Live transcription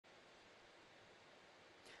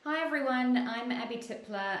Hi everyone, I'm Abby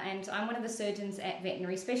Tippler and I'm one of the surgeons at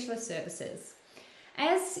Veterinary Specialist Services.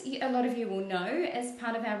 As a lot of you will know, as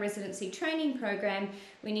part of our residency training program,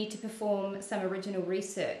 we need to perform some original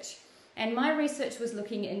research. And my research was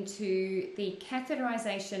looking into the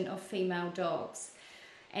catheterization of female dogs.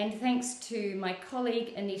 And thanks to my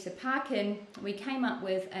colleague Anita Parkin, we came up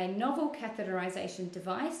with a novel catheterization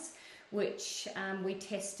device which we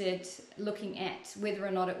tested looking at whether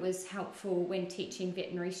or not it was helpful when teaching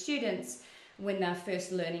veterinary students when they're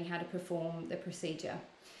first learning how to perform the procedure.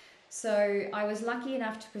 So I was lucky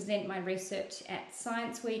enough to present my research at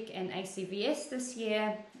Science Week and ACVS this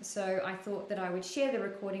year, so I thought that I would share the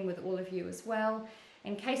recording with all of you as well,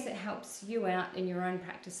 in case it helps you out in your own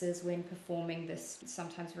practices when performing this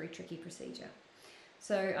sometimes very tricky procedure.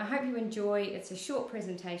 So I hope you enjoy. It's a short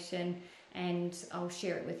presentation and I'll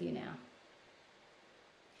share it with you now.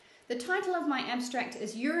 The title of my abstract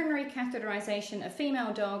is Urinary Catheterization of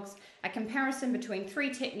Female Dogs, a comparison between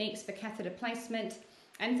 3 techniques for catheter placement.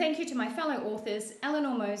 And thank you to my fellow authors,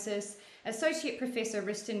 Eleanor Moses, Associate Professor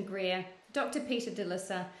Riston Greer, Dr. Peter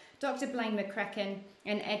DeLissa, Dr. Blaine McCracken,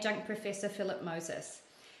 and Adjunct Professor Philip Moses.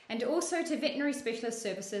 And also to Veterinary Specialist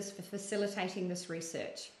Services for facilitating this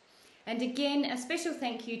research. And again, a special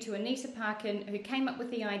thank you to Anita Parkin, who came up with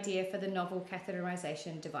the idea for the novel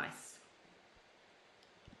catheterization device.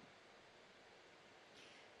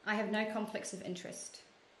 I have no conflicts of interest.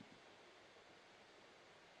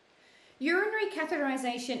 Urinary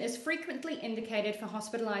catheterization is frequently indicated for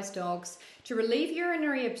hospitalized dogs to relieve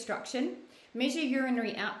urinary obstruction, measure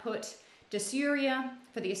urinary output, dysuria,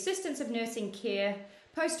 for the assistance of nursing care,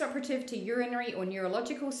 post-operative to urinary or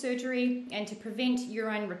neurological surgery, and to prevent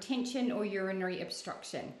urine retention or urinary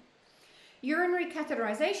obstruction. Urinary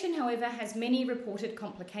catheterization, however, has many reported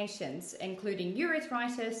complications, including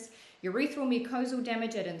urethritis, urethral mucosal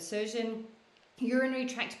damage at insertion, urinary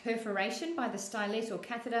tract perforation by the stylet or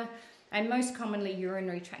catheter, and most commonly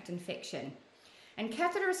urinary tract infection. And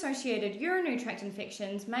catheter-associated urinary tract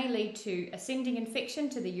infections may lead to ascending infection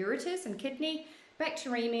to the ureters and kidney,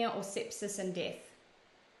 bacteremia or sepsis and death.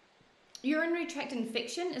 Urinary tract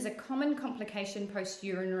infection is a common complication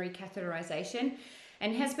post-urinary catheterization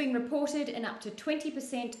and has been reported in up to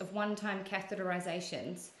 20% of one-time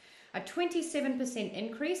catheterizations, a 27%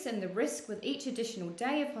 increase in the risk with each additional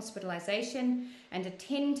day of hospitalization, and a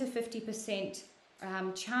 10 to 50%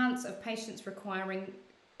 chance of patients requiring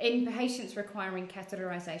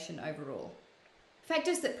catheterization overall.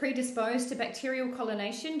 Factors that predispose to bacterial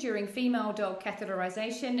colonization during female dog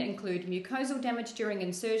catheterization include mucosal damage during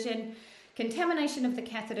insertion, contamination of the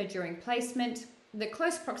catheter during placement, the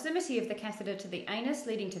close proximity of the catheter to the anus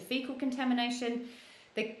leading to fecal contamination,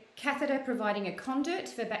 the catheter providing a conduit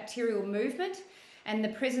for bacterial movement, and the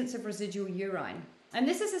presence of residual urine. And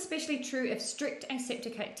this is especially true if strict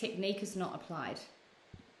aseptic technique is not applied.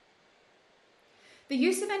 The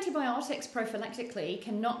use of antibiotics prophylactically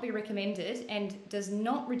cannot be recommended and does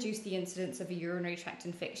not reduce the incidence of a urinary tract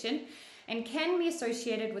infection and can be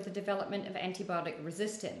associated with the development of antibiotic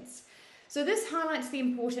resistance. So this highlights the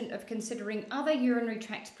importance of considering other urinary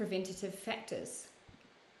tract preventative factors.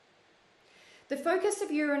 The focus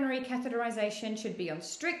of urinary catheterization should be on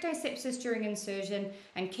strict asepsis during insertion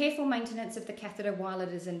and careful maintenance of the catheter while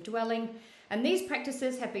it is indwelling, and these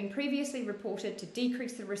practices have been previously reported to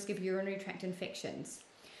decrease the risk of urinary tract infections.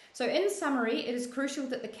 So in summary, it is crucial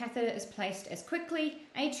that the catheter is placed as quickly,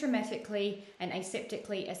 atraumatically, and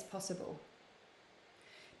aseptically as possible.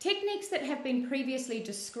 Techniques that have been previously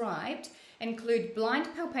described include blind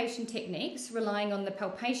palpation techniques relying on the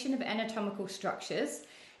palpation of anatomical structures,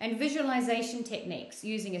 and visualization techniques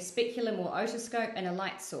using a speculum or otoscope and a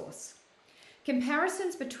light source.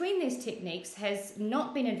 Comparisons between these techniques has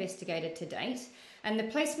not been investigated to date, and the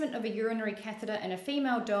placement of a urinary catheter in a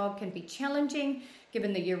female dog can be challenging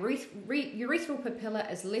given the urethral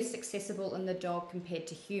papilla is less accessible in the dog compared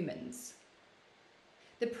to humans.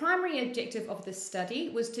 The primary objective of this study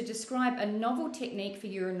was to describe a novel technique for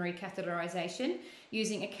urinary catheterization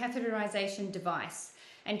using a catheterization device,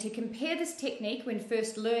 and to compare this technique when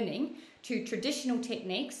first learning to traditional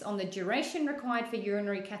techniques on the duration required for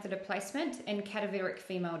urinary catheter placement in cadaveric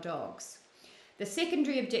female dogs. The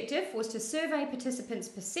secondary objective was to survey participants'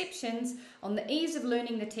 perceptions on the ease of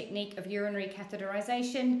learning the technique of urinary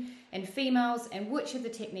catheterization in females and which of the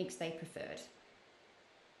techniques they preferred.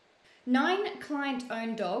 9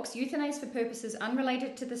 client-owned dogs, euthanized for purposes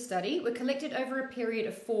unrelated to the study, were collected over a period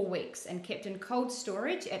of 4 weeks and kept in cold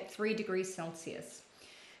storage at 3 degrees Celsius.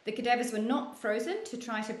 The cadavers were not frozen to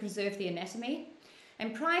try to preserve the anatomy,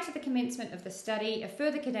 and prior to the commencement of the study, a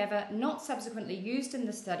further cadaver not subsequently used in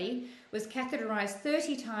the study was catheterized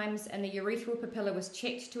 30 times and the urethral papilla was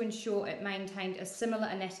checked to ensure it maintained a similar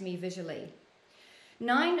anatomy visually.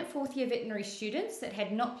 9 fourth-year veterinary students that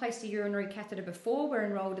had not placed a urinary catheter before were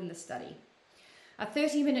enrolled in the study. A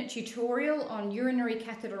 30-minute tutorial on urinary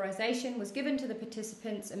catheterization was given to the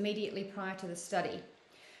participants immediately prior to the study,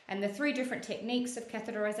 and the 3 different techniques of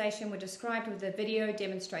catheterization were described with a video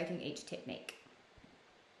demonstrating each technique.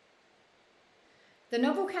 The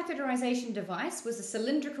novel catheterization device was a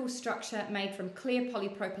cylindrical structure made from clear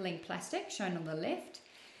polypropylene plastic, shown on the left.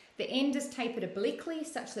 The end is tapered obliquely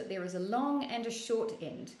such that there is a long and a short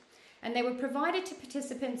end, and they were provided to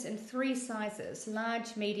participants in 3 sizes,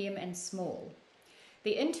 large, medium and small.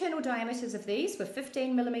 The internal diameters of these were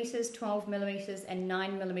 15 millimeters, 12 millimeters and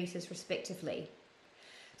 9 millimeters respectively.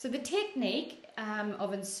 So the technique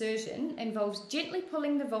of insertion involves gently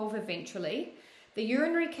pulling the vulva ventrally. The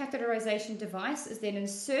urinary catheterization device is then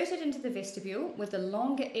inserted into the vestibule with a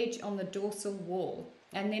longer edge on the dorsal wall,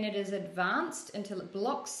 and then it is advanced until it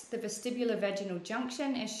blocks the vestibular-vaginal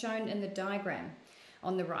junction as shown in the diagram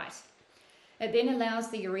on the right. It then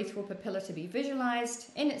allows the urethral papilla to be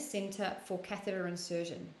visualized in its center for catheter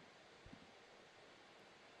insertion.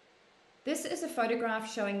 This is a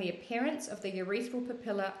photograph showing the appearance of the urethral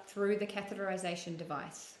papilla through the catheterization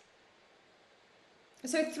device.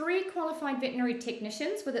 So 3 qualified veterinary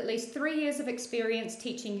technicians with at least 3 years of experience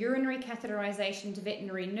teaching urinary catheterization to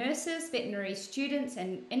veterinary nurses, veterinary students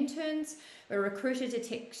and interns were recruited to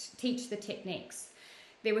teach the techniques.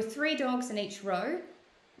 There were 3 dogs in each row,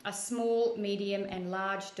 a small, medium and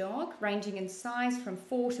large dog ranging in size from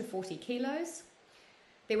 4 to 40 kilos.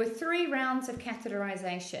 There were 3 rounds of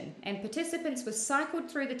catheterization, and participants were cycled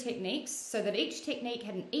through the techniques so that each technique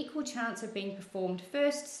had an equal chance of being performed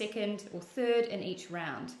first, second or third in each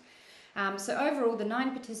round. So overall, the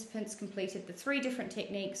 9 participants completed the 3 different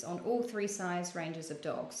techniques on all 3 size ranges of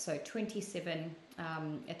dogs, so 27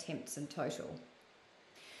 attempts in total.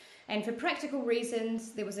 And for practical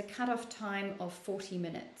reasons, there was a cut-off time of 40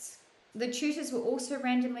 minutes. The tutors were also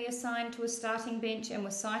randomly assigned to a starting bench and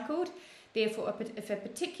were cycled. Therefore, if a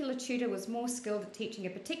particular tutor was more skilled at teaching a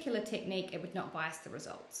particular technique, it would not bias the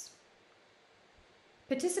results.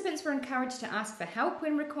 Participants were encouraged to ask for help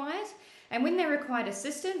when required, and when they required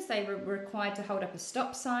assistance, they were required to hold up a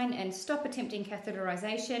stop sign and stop attempting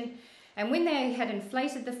catheterization, and when they had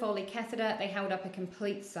inflated the Foley catheter, they held up a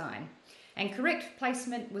complete sign. And correct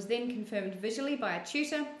placement was then confirmed visually by a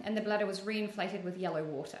tutor, and the bladder was reinflated with yellow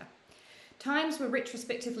water. Times were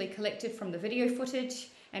retrospectively collected from the video footage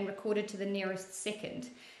and recorded to the nearest second.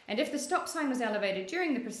 And if the stop sign was elevated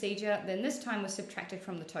during the procedure, then this time was subtracted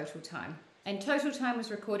from the total time. And total time was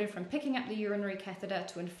recorded from picking up the urinary catheter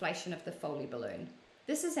to inflation of the Foley balloon.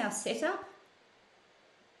 This is our setup.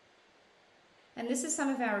 And this is some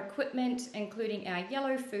of our equipment, including our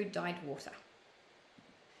yellow food-dyed water.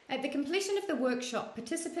 At the completion of the workshop,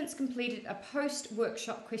 participants completed a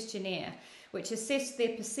post-workshop questionnaire, which assessed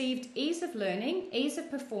their perceived ease of learning, ease of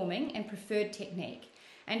performing, and preferred technique,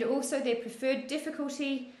 and also their preferred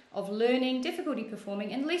difficulty of learning, difficulty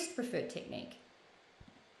performing, and least preferred technique.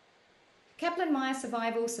 Kaplan-Meier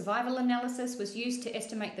survival analysis was used to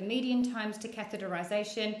estimate the median times to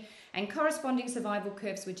catheterization, and corresponding survival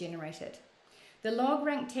curves were generated. The log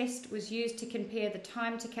rank test was used to compare the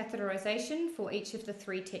time to catheterization for each of the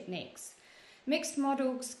 3 techniques. Mixed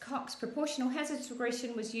models Cox proportional hazards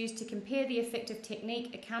regression was used to compare the effective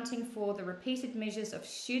technique, accounting for the repeated measures of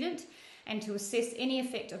student and to assess any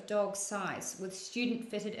effect of dog size, with student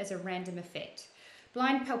fitted as a random effect.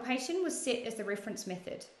 Blind palpation was set as the reference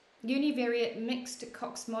method. Univariate mixed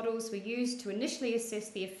Cox models were used to initially assess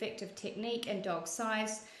the effect of technique and dog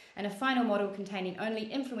size, and a final model containing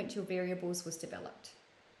only influential variables was developed.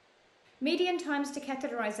 Median times to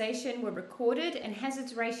catheterization were recorded, and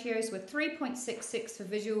hazards ratios were 3.66 for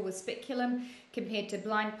visual with speculum compared to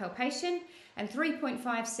blind palpation, and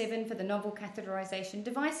 3.57 for the novel catheterization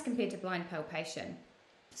device compared to blind palpation.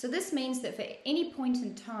 So this means that for any point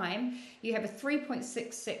in time, you have a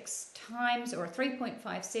 3.66 times or a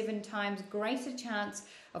 3.57 times greater chance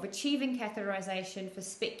of achieving catheterization for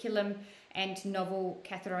speculum and novel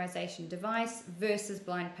catheterization device versus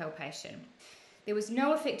blind palpation. There was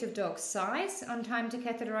no effect of dog size on time to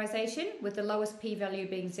catheterization, with the lowest p-value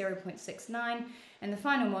being 0.69, and the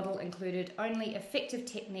final model included only effective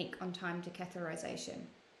technique on time to catheterization.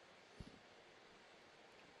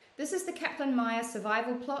 This is the Kaplan-Meier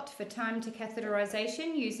survival plot for time to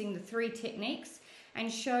catheterization using the 3 techniques,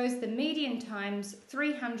 and shows the median times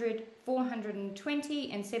 300,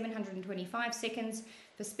 420 and 725 seconds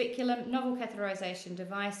for speculum, novel catheterization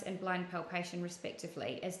device, and blind palpation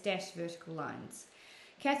respectively, as dashed vertical lines.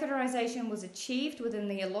 Catheterization was achieved within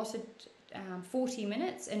the allotted 40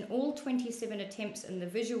 minutes in all 27 attempts in the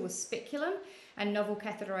visual with speculum and novel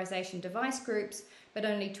catheterization device groups, but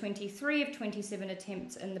only 23 of 27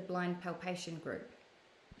 attempts in the blind palpation group.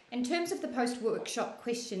 In terms of the post-workshop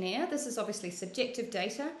questionnaire, this is obviously subjective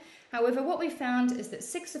data. However, what we found is that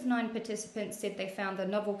 6 of 9 participants said they found the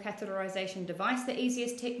novel catheterization device the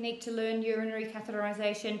easiest technique to learn urinary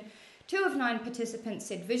catheterization. 2 of 9 participants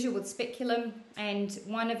said visual with speculum, and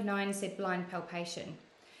 1 of 9 said blind palpation.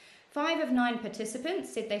 5 of 9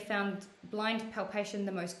 participants said they found blind palpation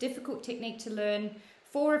the most difficult technique to learn.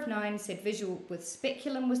 4 of 9 said visual with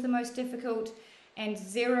speculum was the most difficult, and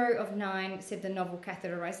 0 of 9 said the novel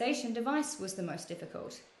catheterization device was the most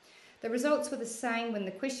difficult. The results were the same when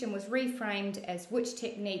the question was reframed as which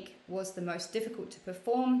technique was the most difficult to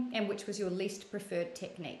perform and which was your least preferred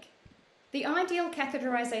technique. The ideal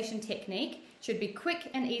catheterization technique should be quick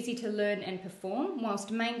and easy to learn and perform whilst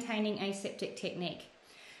maintaining aseptic technique.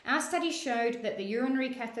 Our study showed that the urinary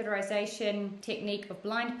catheterization technique of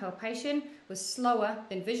blind palpation was slower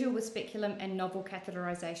than visual with speculum and novel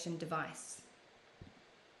catheterization device.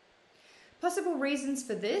 Possible reasons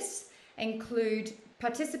for this include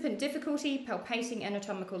participant difficulty palpating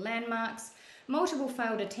anatomical landmarks, multiple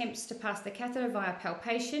failed attempts to pass the catheter via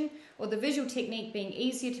palpation, or the visual technique being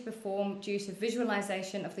easier to perform due to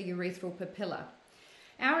visualization of the urethral papilla.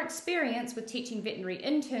 Our experience with teaching veterinary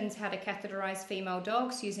interns how to catheterize female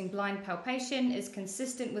dogs using blind palpation is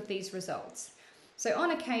consistent with these results. So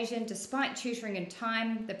on occasion, despite tutoring and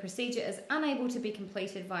time, the procedure is unable to be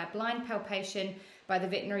completed via blind palpation by the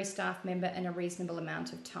veterinary staff member in a reasonable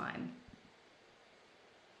amount of time.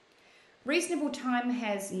 Reasonable time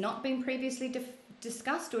has not been previously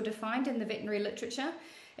discussed or defined in the veterinary literature.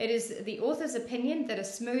 It is the author's opinion that a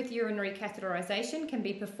smooth urinary catheterization can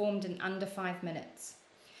be performed in under 5 minutes.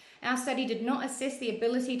 Our study did not assess the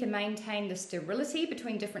ability to maintain the sterility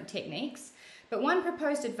between different techniques, but one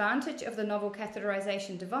proposed advantage of the novel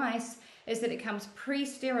catheterization device is that it comes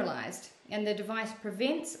pre-sterilized, and the device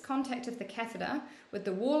prevents contact of the catheter with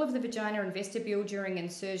the wall of the vagina and vestibule during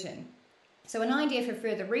insertion. So an idea for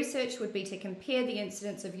further research would be to compare the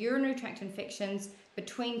incidence of urinary tract infections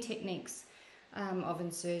between techniques of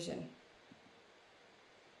insertion.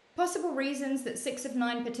 Possible reasons that 6 of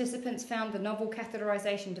 9 participants found the novel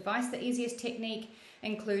catheterization device the easiest technique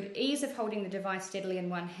include ease of holding the device steadily in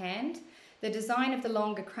one hand, the design of the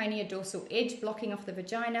longer craniodorsal edge blocking off the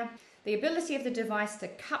vagina, the ability of the device to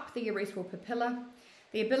cup the urethral papilla,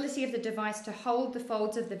 the ability of the device to hold the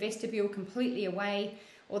folds of the vestibule completely away,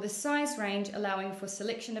 or the size range allowing for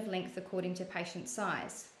selection of length according to patient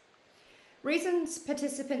size. Reasons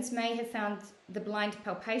participants may have found the blind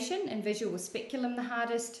palpation and visual with speculum the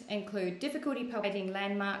hardest include difficulty palpating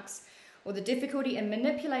landmarks or the difficulty in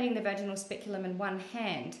manipulating the vaginal speculum in one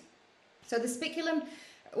hand. So the speculum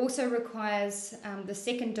also requires the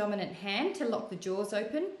second dominant hand to lock the jaws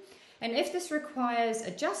open, and if this requires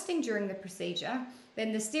adjusting during the procedure,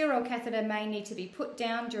 then the sterile catheter may need to be put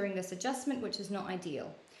down during this adjustment, which is not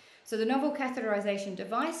ideal. So the novel catheterization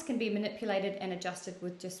device can be manipulated and adjusted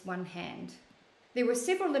with just one hand. There were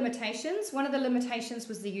several limitations. One of the limitations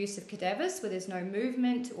was the use of cadavers where there's no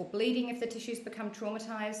movement or bleeding if the tissues become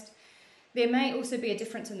traumatized. There may also be a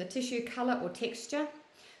difference in the tissue color or texture.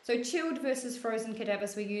 So chilled versus frozen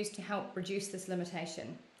cadavers were used to help reduce this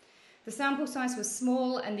limitation. The sample size was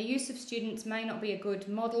small, and the use of students may not be a good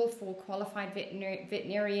model for qualified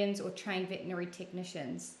veterinarians or trained veterinary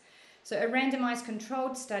technicians. So a randomized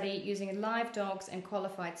controlled study using live dogs and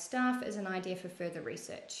qualified staff is an idea for further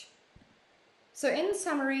research. So in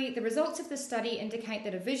summary, the results of the study indicate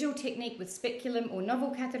that a visual technique with speculum or novel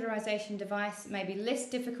catheterization device may be less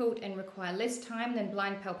difficult and require less time than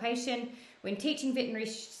blind palpation when teaching veterinary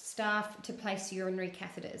staff to place urinary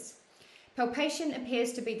catheters. Palpation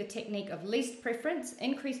appears to be the technique of least preference,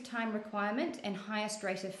 increased time requirement, and highest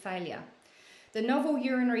rate of failure. The novel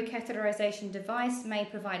urinary catheterization device may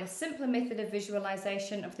provide a simpler method of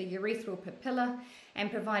visualization of the urethral papilla and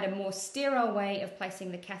provide a more sterile way of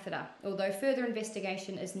placing the catheter, although further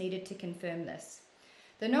investigation is needed to confirm this.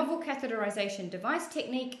 The novel catheterization device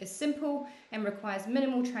technique is simple and requires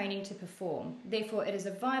minimal training to perform. Therefore, it is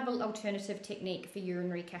a viable alternative technique for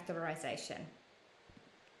urinary catheterization.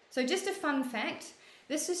 So just a fun fact,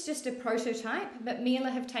 this is just a prototype, but Mila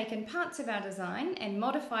have taken parts of our design and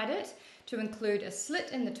modified it to include a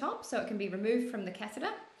slit in the top so it can be removed from the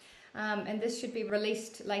catheter. And this should be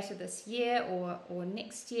released later this year or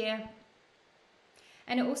next year.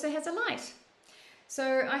 And it also has a light.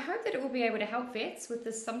 So I hope that it will be able to help vets with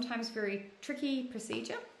this sometimes very tricky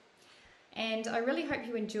procedure. And I really hope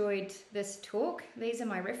you enjoyed this talk. These are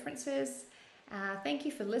my references. Thank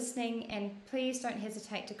you for listening, and please don't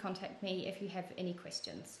hesitate to contact me if you have any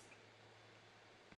questions.